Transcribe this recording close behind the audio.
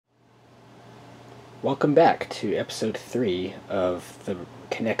Welcome back to episode 3 of the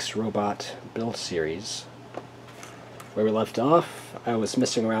Knex robot build series. Where we left off, I was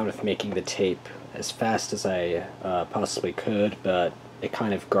messing around with making the tape as fast as I possibly could, but it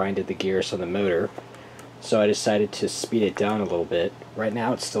kind of grinded the gears on the motor, so I decided to speed it down a little bit. Right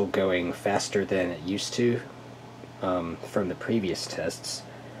now it's still going faster than it used to from the previous tests.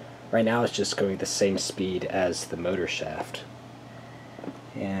 Right now it's just going the same speed as the motor shaft.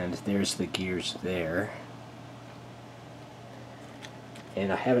 And there's the gears there. And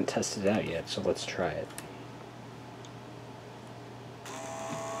I haven't tested it out yet, so let's try it.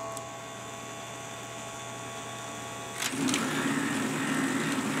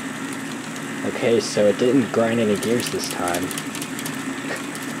 Okay, so it didn't grind any gears this time.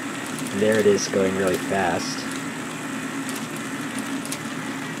 And there it is, going really fast.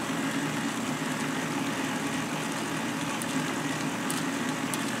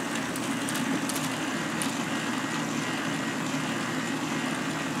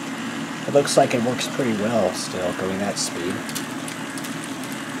 It looks like it works pretty well still, going that speed.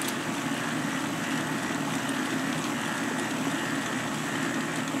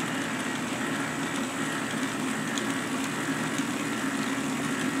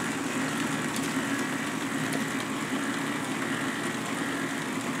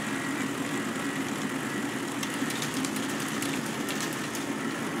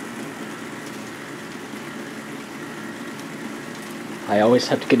 I always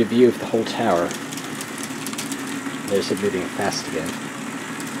have to get a view of the whole tower. There's it moving fast again.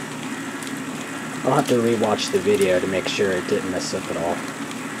 I'll have to rewatch the video to make sure it didn't mess up at all.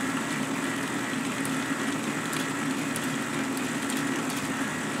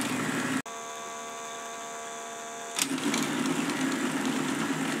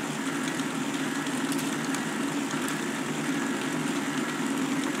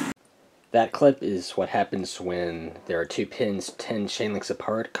 That clip is what happens when there are two pins 10 chain links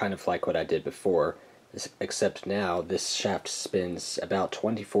apart, kind of like what I did before, except now this shaft spins about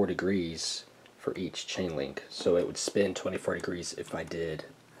 24 degrees for each chain link, so it would spin 24 degrees if I did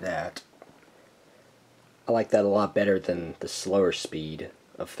that. I like that a lot better than the slower speed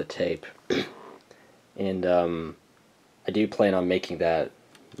of the tape. And I do plan on making that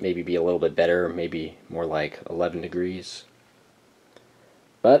maybe be a little bit better, maybe more like 11 degrees.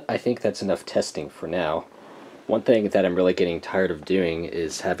 But I think that's enough testing for now. One thing that I'm really getting tired of doing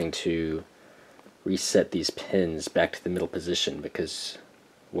is having to reset these pins back to the middle position because,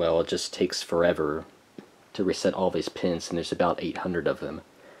 well, it just takes forever to reset all these pins, and there's about 800 of them.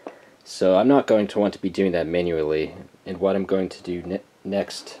 So I'm not going to want to be doing that manually, and what I'm going to do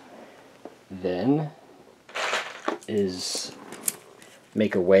next then is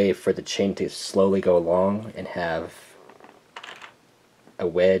make a way for the chain to slowly go along and have a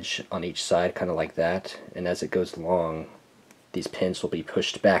wedge on each side, kind of like that, and as it goes along these pins will be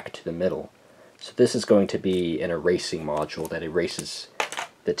pushed back to the middle. So this is going to be an erasing module that erases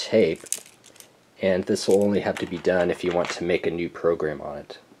the tape, and this will only have to be done if you want to make a new program on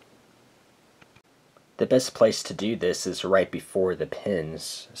it. The best place to do this is right before the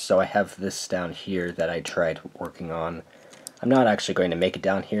pins, so I have this down here that I tried working on. I'm not actually going to make it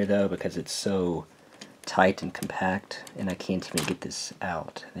down here though because it's so tight and compact, and I can't even get this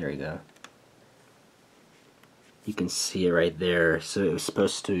out. There we go. You can see it right there. So it was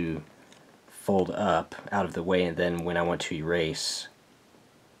supposed to fold up out of the way, and then when I want to erase,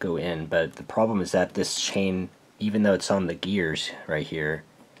 go in. But the problem is that this chain, even though it's on the gears right here,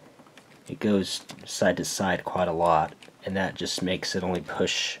 it goes side to side quite a lot, and that just makes it only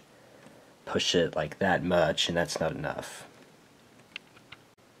push it like that much, and that's not enough.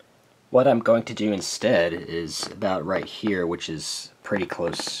 What I'm going to do instead is about right here, which is pretty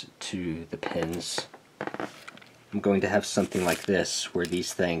close to the pins. I'm going to have something like this where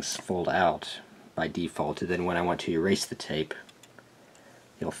these things fold out by default, and then when I want to erase the tape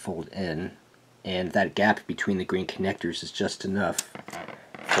it'll fold in, and that gap between the green connectors is just enough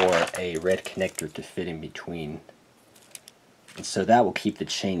for a red connector to fit in between. And so that will keep the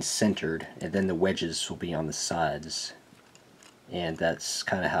chain centered, and then the wedges will be on the sides. And that's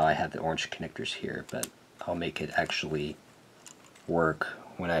kind of how I have the orange connectors here, but I'll make it actually work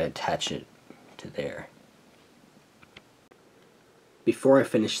when I attach it to there. Before I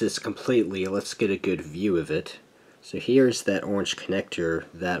finish this completely, let's get a good view of it. So here's that orange connector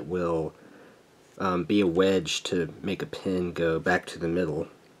that will be a wedge to make a pin go back to the middle.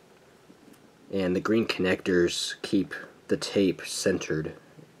 And the green connectors keep the tape centered.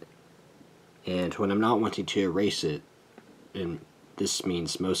 And when I'm not wanting to erase it, and this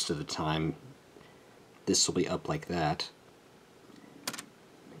means most of the time this will be up like that,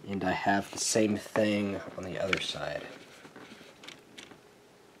 And I have the same thing on the other side.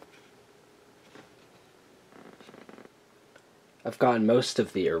 I've gotten most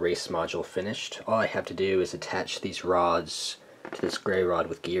of the erase module finished. All I have to do is attach these rods to this gray rod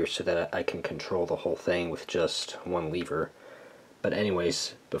with gears so that I can control the whole thing with just one lever. But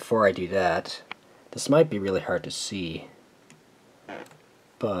anyways, before I do that, this might be really hard to see,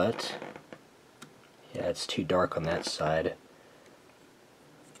 but yeah, it's too dark on that side.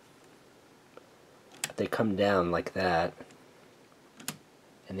 They come down like that,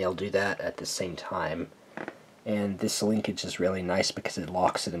 and they'll do that at the same time. And this linkage is really nice because it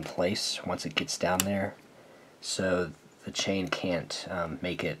locks it in place once it gets down there, so the chain can't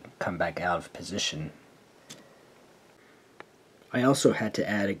make it come back out of position. I also had to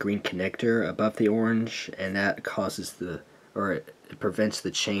add a green connector above the orange, and that causes it prevents the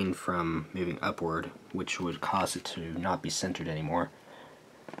chain from moving upward, which would cause it to not be centered anymore.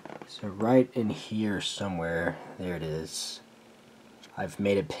 So right in here somewhere, there it is. I've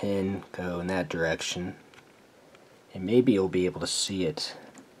made a pin go in that direction, and maybe you'll be able to see it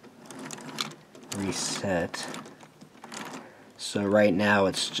reset. So right now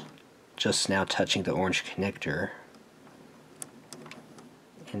it's just now touching the orange connector,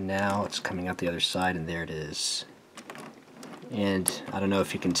 and now it's coming out the other side, and there it is. And I don't know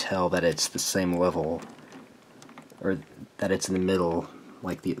if you can tell that it's the same level, or that it's in the middle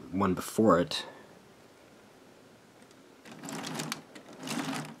like the one before it,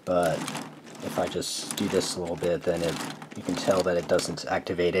 but if I just do this a little bit, then you can tell that it doesn't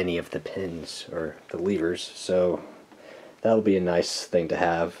activate any of the pins or the levers, so that'll be a nice thing to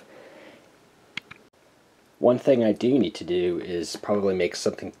have. One thing I do need to do is probably make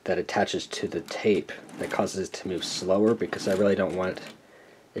something that attaches to the tape that causes it to move slower, because I really don't want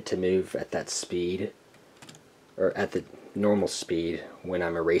it to move at that speed, or at the normal speed when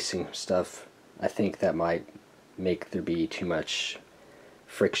I'm erasing stuff. I think that might make there be too much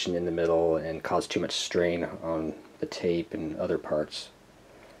friction in the middle and cause too much strain on the tape and other parts.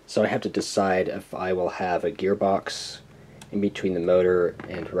 So I have to decide if I will have a gearbox in between the motor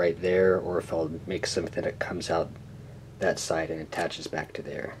and right there, or if I'll make something that comes out that side and attaches back to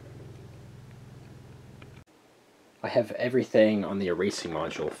there. I have everything on the erasing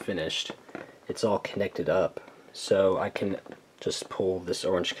module finished. It's all connected up, so I can just pull this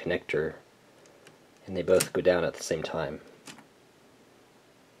orange connector and they both go down at the same time.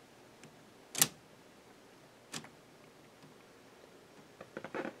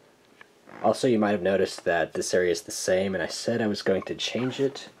 Also, you might have noticed that this area is the same, and I said I was going to change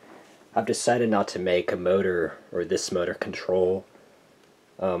it. I've decided not to make a motor, or this motor, control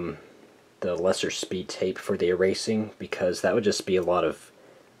the lesser speed tape for the erasing, because that would just be a lot of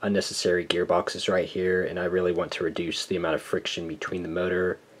unnecessary gearboxes right here, and I really want to reduce the amount of friction between the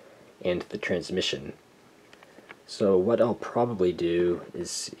motor and the transmission. So what I'll probably do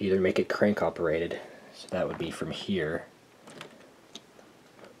is either make it crank operated, so that would be from here,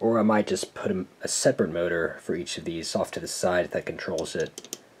 or I might just put a separate motor for each of these off to the side that controls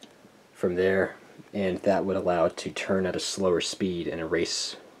it from there, and that would allow it to turn at a slower speed and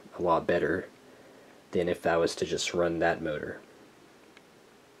erase a lot better than if I was to just run that motor.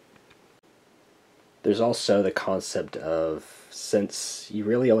 There's also the concept of, since you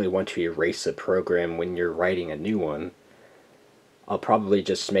really only want to erase a program when you're writing a new one, I'll probably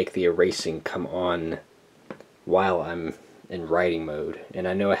just make the erasing come on while I'm in writing mode. And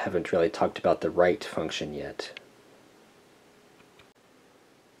I know I haven't really talked about the write function yet.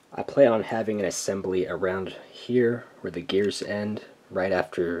 I plan on having an assembly around here where the gears end, right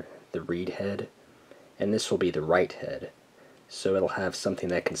after the read head, and this will be the write head. So it'll have something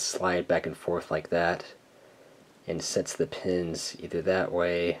that can slide back and forth like that, and sets the pins either that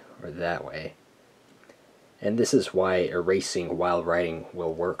way or that way. And this is why erasing while writing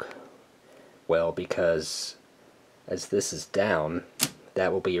will work well, because as this is down,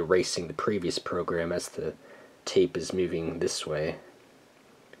 that will be erasing the previous program as the tape is moving this way.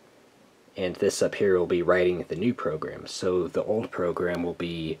 And this up here will be writing the new program. So the old program will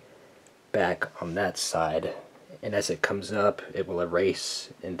be back on that side, and as it comes up, it will erase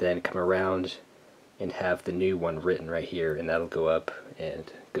and then come around and have the new one written right here, and that'll go up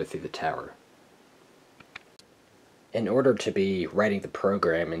and go through the tower. In order to be writing the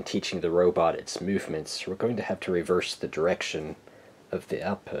program and teaching the robot its movements, we're going to have to reverse the direction of the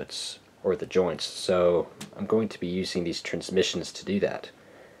outputs, or the joints, so I'm going to be using these transmissions to do that.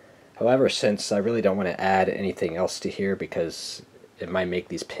 However, since I really don't want to add anything else to here because it might make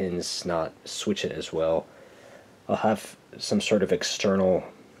these pins not switch it as well, I'll have some sort of external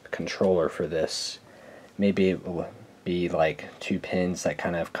controller for this. Maybe it will be like two pins that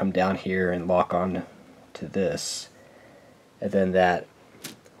kind of come down here and lock on to this, and then that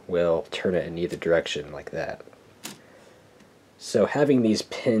will turn it in either direction like that. So having these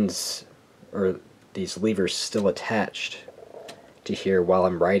pins or these levers still attached to here while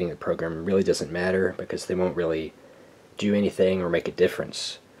I'm writing the program really doesn't matter, because they won't really do anything or make a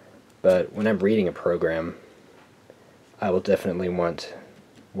difference. But when I'm reading a program, I will definitely want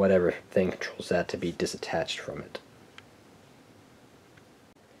whatever thing controls that to be disattached from it.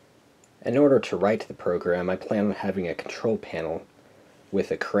 In order to write the program, I plan on having a control panel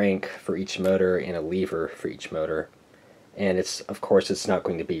with a crank for each motor and a lever for each motor. And of course it's not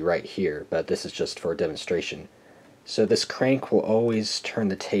going to be right here, but this is just for a demonstration. So this crank will always turn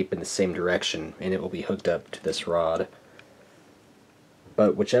the tape in the same direction, and it will be hooked up to this rod.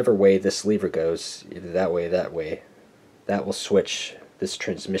 But whichever way this lever goes, either that way or that way, that will switch this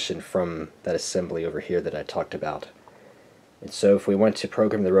transmission from that assembly over here that I talked about. And so if we want to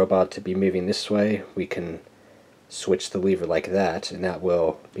program the robot to be moving this way, we can switch the lever like that, and that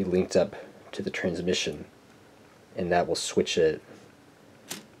will be linked up to the transmission, and that will switch it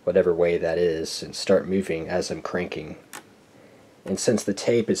whatever way that is and start moving as I'm cranking. And since the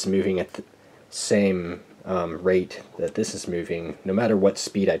tape is moving at the same rate that this is moving, no matter what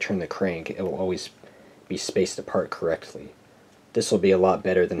speed I turn the crank, it will always be spaced apart correctly. This will be a lot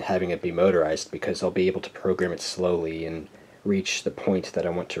better than having it be motorized, because I'll be able to program it slowly and reach the point that I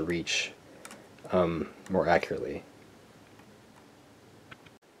want to reach more accurately.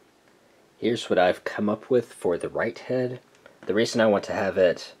 Here's what I've come up with for the right head. The reason I want to have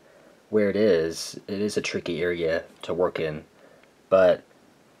it where it is a tricky area to work in, but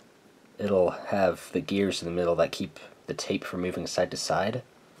it'll have the gears in the middle that keep the tape from moving side to side.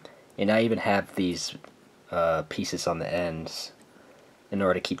 And I even have these pieces on the ends in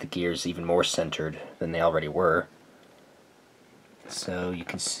order to keep the gears even more centered than they already were. So you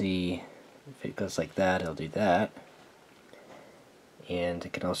can see if it goes like that, it'll do that. And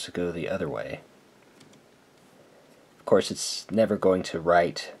it can also go the other way. Of course, it's never going to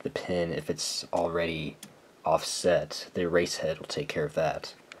write the pin if it's already offset. The erase head will take care of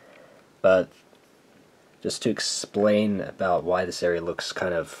that. But just to explain about why this area looks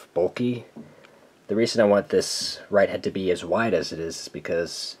kind of bulky, the reason I want this right head to be as wide as it is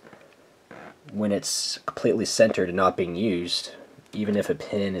because when it's completely centered and not being used, even if a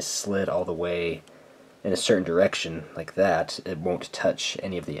pin is slid all the way in a certain direction like that, it won't touch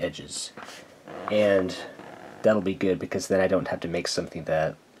any of the edges. And that'll be good, because then I don't have to make something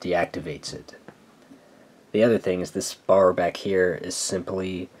that deactivates it. The other thing is this bar back here is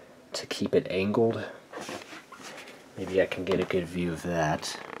simply to keep it angled. Maybe I can get a good view of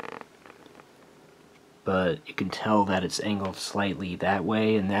that. But you can tell that it's angled slightly that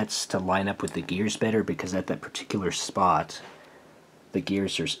way, and that's to line up with the gears better, because at that particular spot the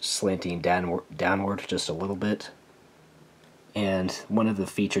gears are slanting downward just a little bit. And one of the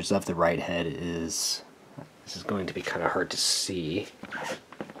features of the right head is, this is going to be kind of hard to see,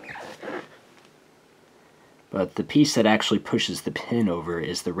 but the piece that actually pushes the pin over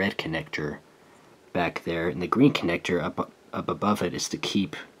is the red connector back there, and the green connector up above it is to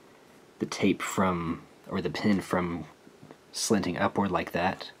keep the tape from, or the pin from, slanting upward like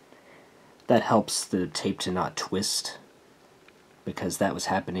that. That helps the tape to not twist, because that was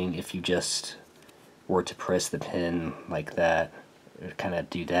happening if you just were to press the pin like that. It would kind of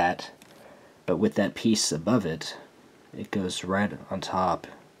do that. But with that piece above it, it goes right on top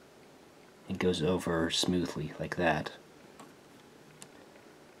and goes over smoothly like that.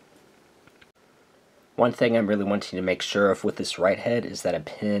 One thing I'm really wanting to make sure of with this right head is that a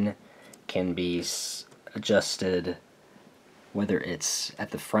pin can be adjusted, whether it's at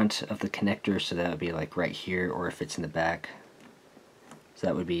the front of the connector, so that would be like right here, or if it's in the back. So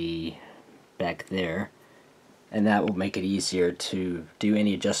that would be back there, and that will make it easier to do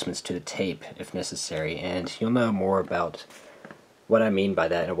any adjustments to the tape if necessary, and you'll know more about what I mean by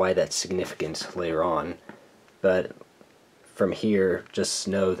that and why that's significant later on. But from here, just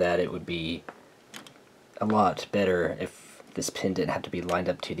know that it would be a lot better if this pin didn't have to be lined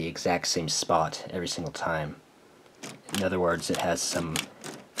up to the exact same spot every single time. In other words, it has some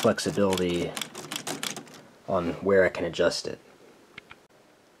flexibility on where I can adjust it.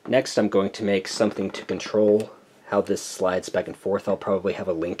 Next, I'm going to make something to control how this slides back and forth. I'll probably have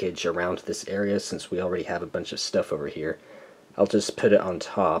a linkage around this area since we already have a bunch of stuff over here. I'll just put it on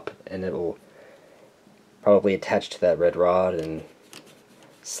top, and it will probably attach to that red rod and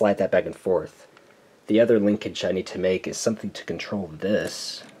slide that back and forth. The other linkage I need to make is something to control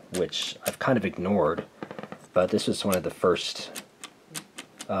this, which I've kind of ignored, but this was one of the first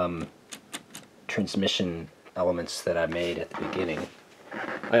transmission elements that I made at the beginning.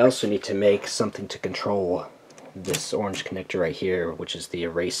 I also need to make something to control this orange connector right here, which is the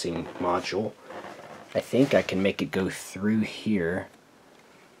erasing module. I think I can make it go through here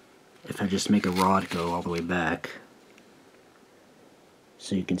if I just make a rod go all the way back,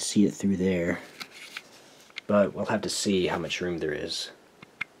 so you can see it through there, but we'll have to see how much room there is.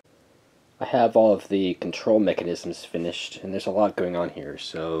 I have all of the control mechanisms finished, and there's a lot going on here,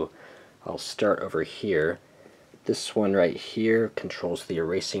 so I'll start over here. This one right here controls the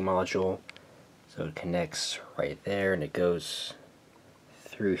erasing module, so it connects right there and it goes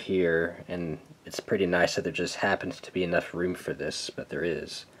through here, and it's pretty nice that there just happens to be enough room for this, but there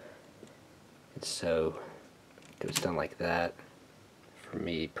is. And so it goes down like that for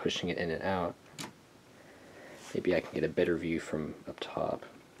me pushing it in and out. Maybe I can get a better view from up top.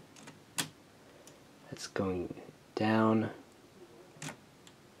 It's going down,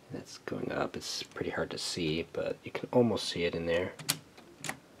 that's going up. It's pretty hard to see, but you can almost see it in there.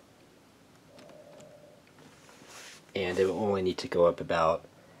 And it will only need to go up about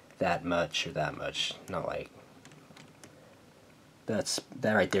that much or that much, not like that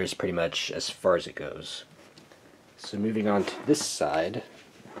right there is pretty much as far as it goes. So moving on to this side,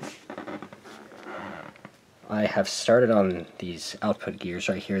 I have started on these output gears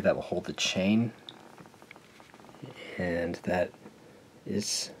right here that will hold the chain, and that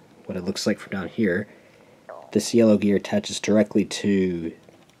is what it looks like from down here. This yellow gear attaches directly to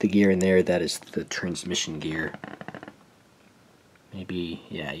the gear in there that is the transmission gear. Maybe,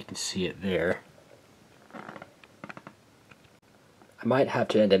 yeah, you can see it there. I might have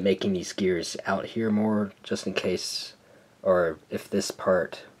to end up making these gears out here more, just in case, or if this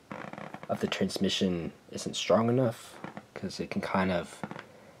part of the transmission isn't strong enough, because it can kind of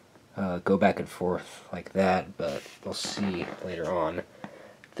go back and forth like that, but we'll see later on.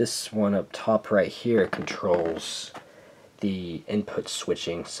 This one up top right here controls the input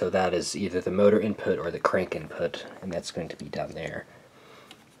switching, so that is either the motor input or the crank input, and that's going to be down there.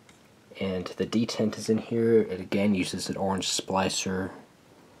 And the detent is in here. It again uses an orange splicer,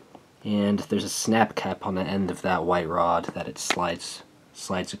 and there's a snap cap on the end of that white rod that it slides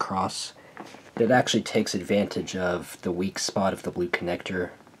across. It actually takes advantage of the weak spot of the blue connector,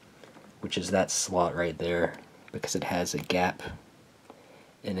 which is that slot right there, because it has a gap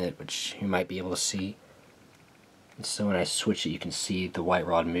in it, which you might be able to see. And so when I switch it, you can see the white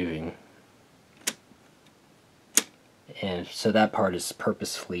rod moving. And so that part is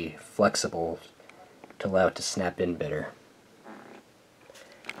purposefully flexible to allow it to snap in better.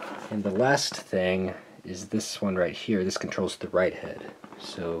 And the last thing is this one right here. This controls the right head.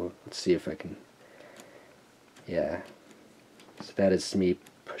 So let's see if I can, yeah. So that is me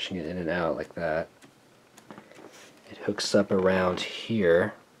pushing it in and out like that. It hooks up around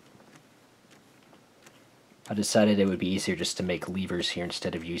here. I decided it would be easier just to make levers here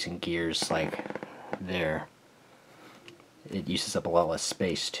instead of using gears like there. It uses up a lot less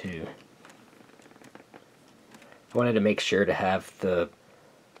space too. I wanted to make sure to have the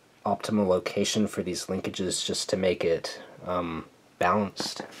optimal location for these linkages just to make it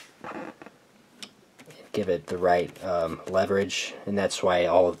balanced. Give it the right leverage, and that's why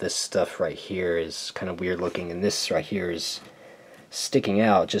all of this stuff right here is kind of weird looking, and this right here is sticking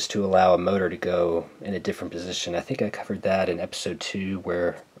out just to allow a motor to go in a different position. I think I covered that in episode 2,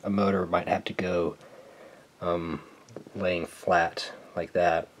 where a motor might have to go laying flat like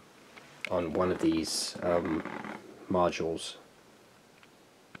that on one of these modules.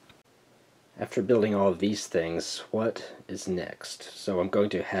 After building all of these things, what is next? So I'm going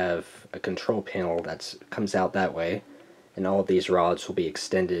to have a control panel that comes out that way, and all of these rods will be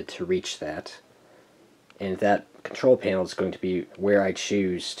extended to reach that. And that control panel is going to be where I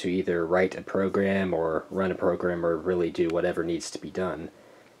choose to either write a program or run a program or really do whatever needs to be done.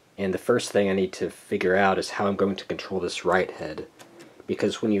 And the first thing I need to figure out is how I'm going to control this right head.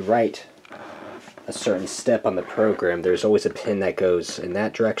 Because when you write a certain step on the program, there's always a pin that goes in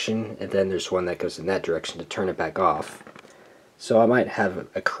that direction, and then there's one that goes in that direction to turn it back off. So I might have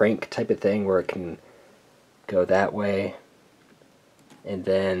a crank type of thing where it can go that way, and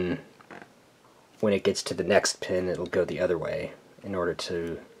then when it gets to the next pin, it'll go the other way in order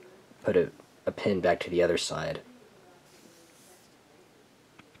to put a pin back to the other side.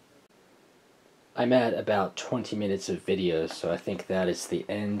 I'm at about 20 minutes of video, so I think that is the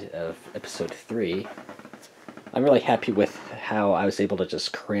end of episode 3. I'm really happy with how I was able to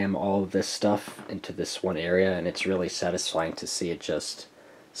just cram all of this stuff into this one area, and it's really satisfying to see it just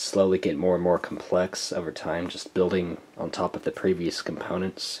slowly get more and more complex over time, just building on top of the previous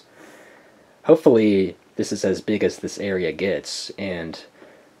components. Hopefully this is as big as this area gets, and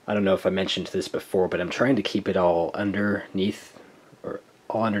I don't know if I mentioned this before, but I'm trying to keep it all underneath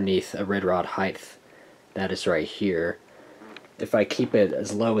a red rod height. That is right here. If I keep it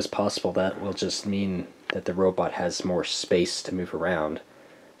as low as possible, that will just mean that the robot has more space to move around.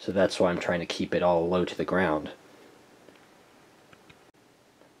 So that's why I'm trying to keep it all low to the ground.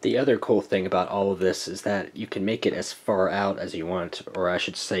 The other cool thing about all of this is that you can make it as far out as you want, or I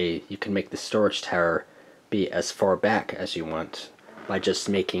should say you can make the storage tower be as far back as you want by just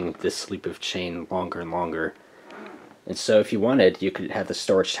making this loop of chain longer and longer. And so if you wanted, you could have the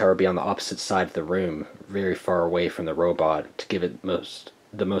storage tower be on the opposite side of the room, very far away from the robot, to give it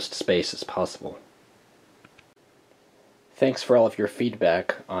the most space as possible. Thanks for all of your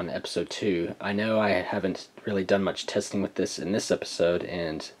feedback on episode 2. I know I haven't really done much testing with this in this episode,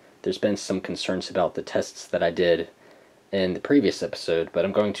 and there's been some concerns about the tests that I did in the previous episode, but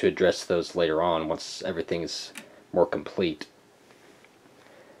I'm going to address those later on once everything's more complete.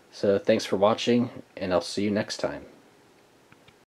 So thanks for watching, and I'll see you next time.